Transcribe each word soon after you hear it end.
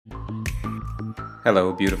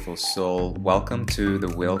Hello, beautiful soul. Welcome to the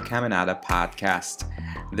Will Caminada podcast.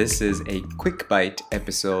 This is a quick bite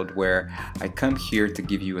episode where I come here to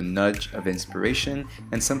give you a nudge of inspiration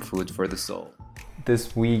and some food for the soul.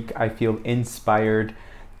 This week, I feel inspired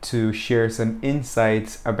to share some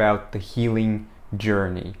insights about the healing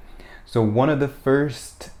journey. So one of the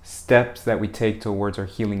first steps that we take towards our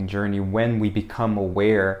healing journey when we become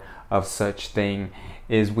aware of such thing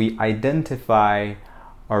is we identify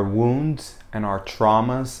our wounds and our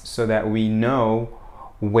traumas so that we know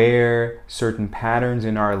where certain patterns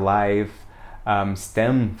in our life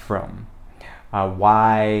stem from,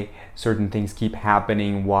 why certain things keep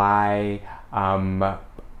happening, why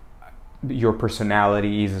your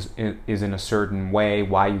personality is in a certain way,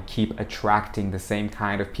 why you keep attracting the same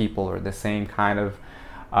kind of people or the same kind of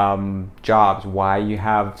jobs, why you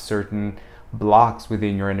have certain blocks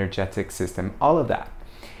within your energetic system, all of that.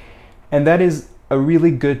 And that is a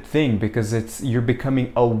really good thing because you're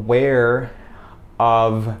becoming aware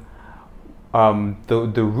of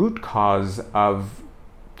the root cause of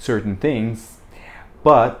certain things.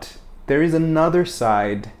 But there is another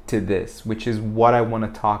side to this, which is what I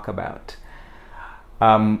want to talk about.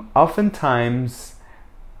 Oftentimes,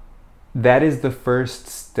 that is the first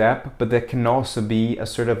step, but that can also be a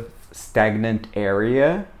sort of stagnant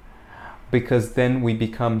area, because then we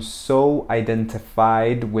become so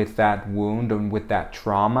identified with that wound and with that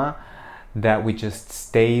trauma that we just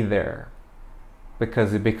stay there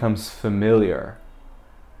because it becomes familiar.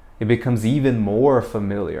 It becomes even more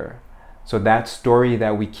familiar. So that story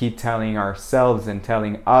that we keep telling ourselves and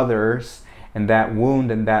telling others, and that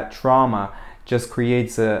wound and that trauma just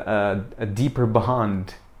creates a deeper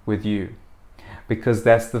bond with you, because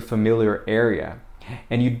that's the familiar area.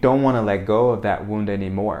 And you don't want to let go of that wound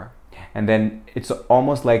anymore. And then it's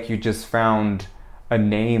almost like you just found a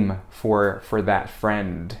name for that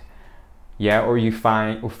friend. Yeah, or you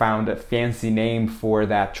found a fancy name for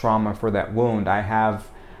that trauma, for that wound. I have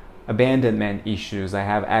abandonment issues. I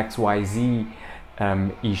have XYZ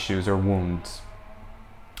issues or wounds.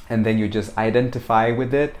 And then you just identify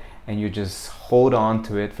with it and you just hold on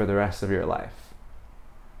to it for the rest of your life.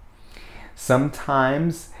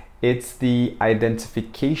 Sometimes it's the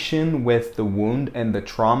identification with the wound and the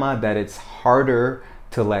trauma that it's harder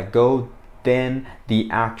to let go than the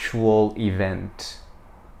actual event.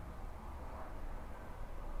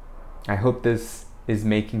 I hope this is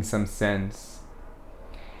making some sense.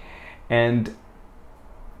 And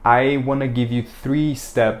I want to give you 3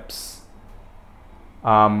 steps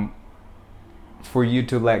for you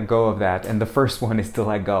to let go of that. And the first one is to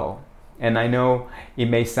let go. And I know it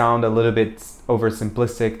may sound a little bit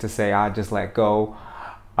oversimplistic to say, just let go.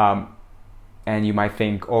 And you might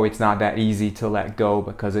think, it's not that easy to let go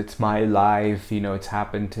because it's my life, it's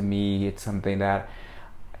happened to me. It's something that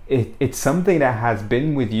it's something that has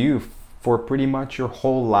been with you for pretty much your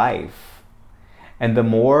whole life. And the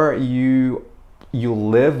more you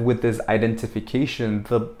live with this identification,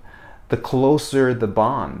 the closer the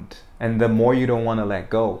bond and the more you don't want to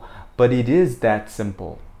let go. But it is that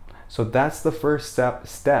simple. So that's the first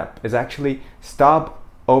step is actually stop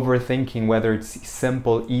overthinking whether it's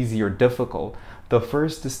simple, easy, or difficult. The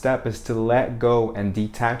first step is to let go and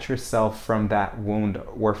detach yourself from that wound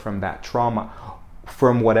or from that trauma,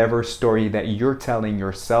 from whatever story that you're telling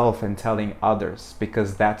yourself and telling others,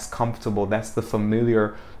 because that's comfortable. That's the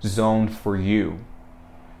familiar zone for you.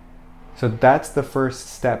 So that's the first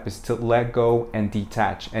step, is to let go and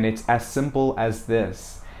detach. And it's as simple as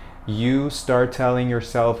this. You start telling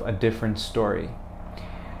yourself a different story.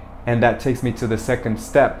 And that takes me to the second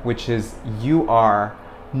step, which is you are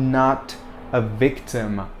not a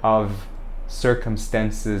victim of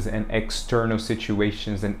circumstances and external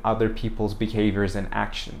situations and other people's behaviors and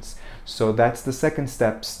actions. So that's the second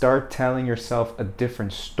step. Start telling yourself a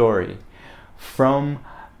different story from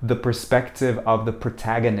the perspective of the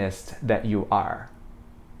protagonist that you are.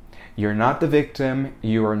 You're not the victim.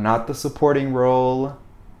 You are not the supporting role.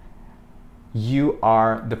 You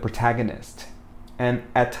are the protagonist. And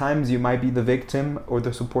at times you might be the victim or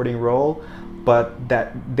the supporting role, but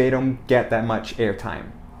that they don't get that much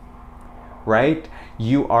airtime. Right?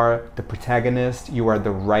 You are the protagonist, you are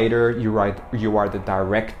the writer, you are the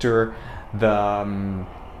director, the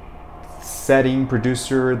setting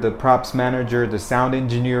producer, the props manager, the sound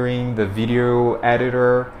engineering, the video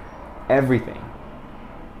editor, everything.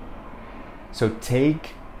 So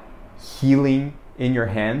take healing in your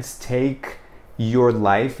hands, take your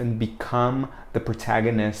life and become the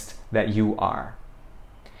protagonist that you are.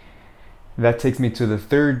 That takes me to the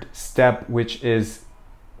third step, which is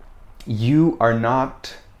you are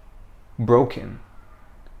not broken.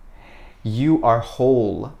 You are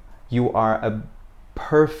whole. You are a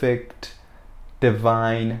perfect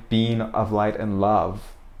divine being of light and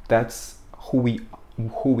love. That's who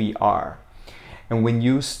we are. And when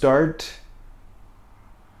you start,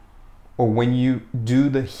 or when you do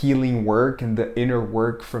the healing work and the inner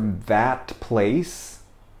work from that place,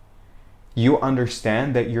 you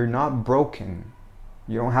understand that you're not broken.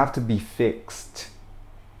 You don't have to be fixed.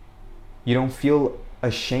 You don't feel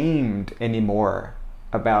ashamed anymore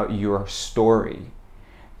about your story.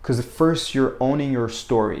 Because first, you're owning your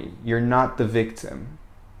story. You're not the victim.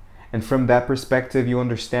 And from that perspective, you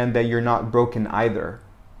understand that you're not broken either.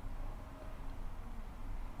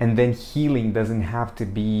 And then healing doesn't have to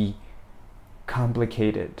be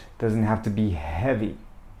complicated, doesn't have to be heavy,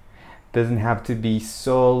 doesn't have to be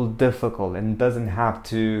so difficult, and doesn't have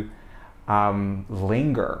to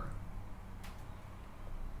linger.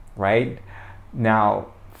 Right? Now,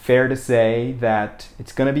 fair to say that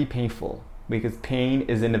it's going to be painful, because pain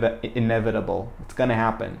is inevitable. It's going to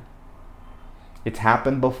happen. It's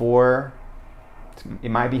happened before. It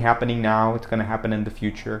might be happening now. It's going to happen in the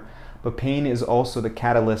future. But pain is also the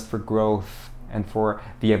catalyst for growth and for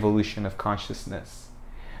the evolution of consciousness.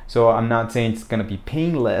 So I'm not saying it's going to be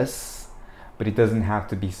painless, but it doesn't have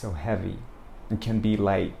to be so heavy. It can be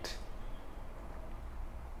light.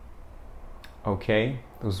 Okay?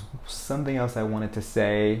 There was something else I wanted to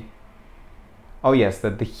say. Oh yes,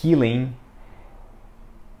 that the healing,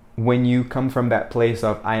 when you come from that place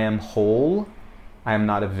of I am whole, I am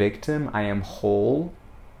not a victim, I am whole,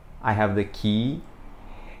 I have the key,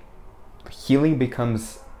 healing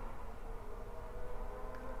becomes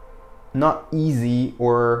not easy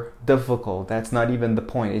or difficult. That's not even the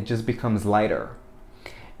point. It just becomes lighter.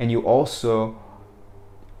 And you also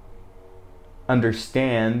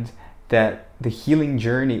understand that the healing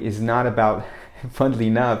journey is not about, funnily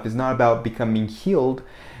enough, it's not about becoming healed.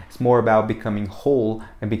 It's more about becoming whole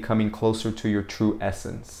and becoming closer to your true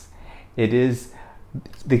essence.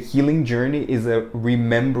 The healing journey is a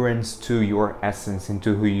remembrance to your essence and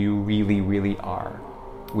to who you really, really are,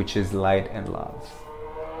 which is light and love.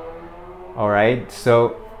 All right,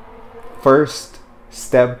 so first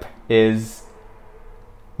step is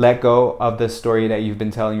let go of the story that you've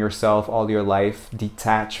been telling yourself all your life.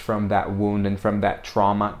 Detach from that wound and from that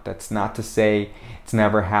trauma. That's not to say it's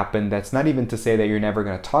never happened. That's not even to say that you're never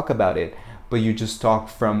going to talk about it, but you just talk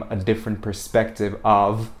from a different perspective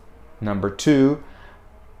of, number 2,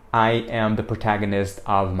 I am the protagonist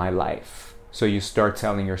of my life. So you start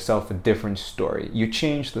telling yourself a different story. You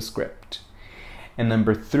change the script. And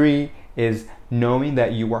number 3 is knowing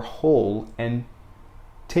that you are whole and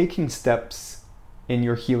taking steps in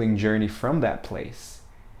your healing journey from that place.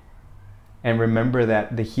 And remember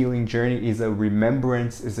that the healing journey is a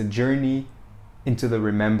remembrance, is a journey into the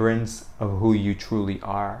remembrance of who you truly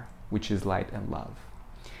are, which is light and love.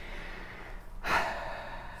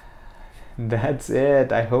 That's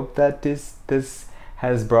it. I hope that this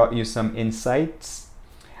has brought you some insights.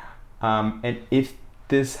 And if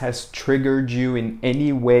this has triggered you in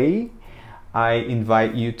any way, I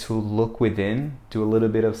invite you to look within, do a little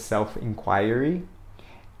bit of self-inquiry,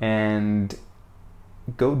 and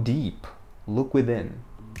go deep. Look within.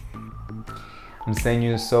 I'm sending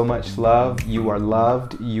you so much love. You are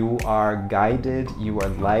loved. You are guided. You are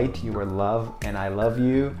light. You are love. And I love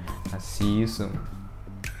you. I'll see you soon.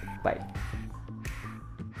 Bye.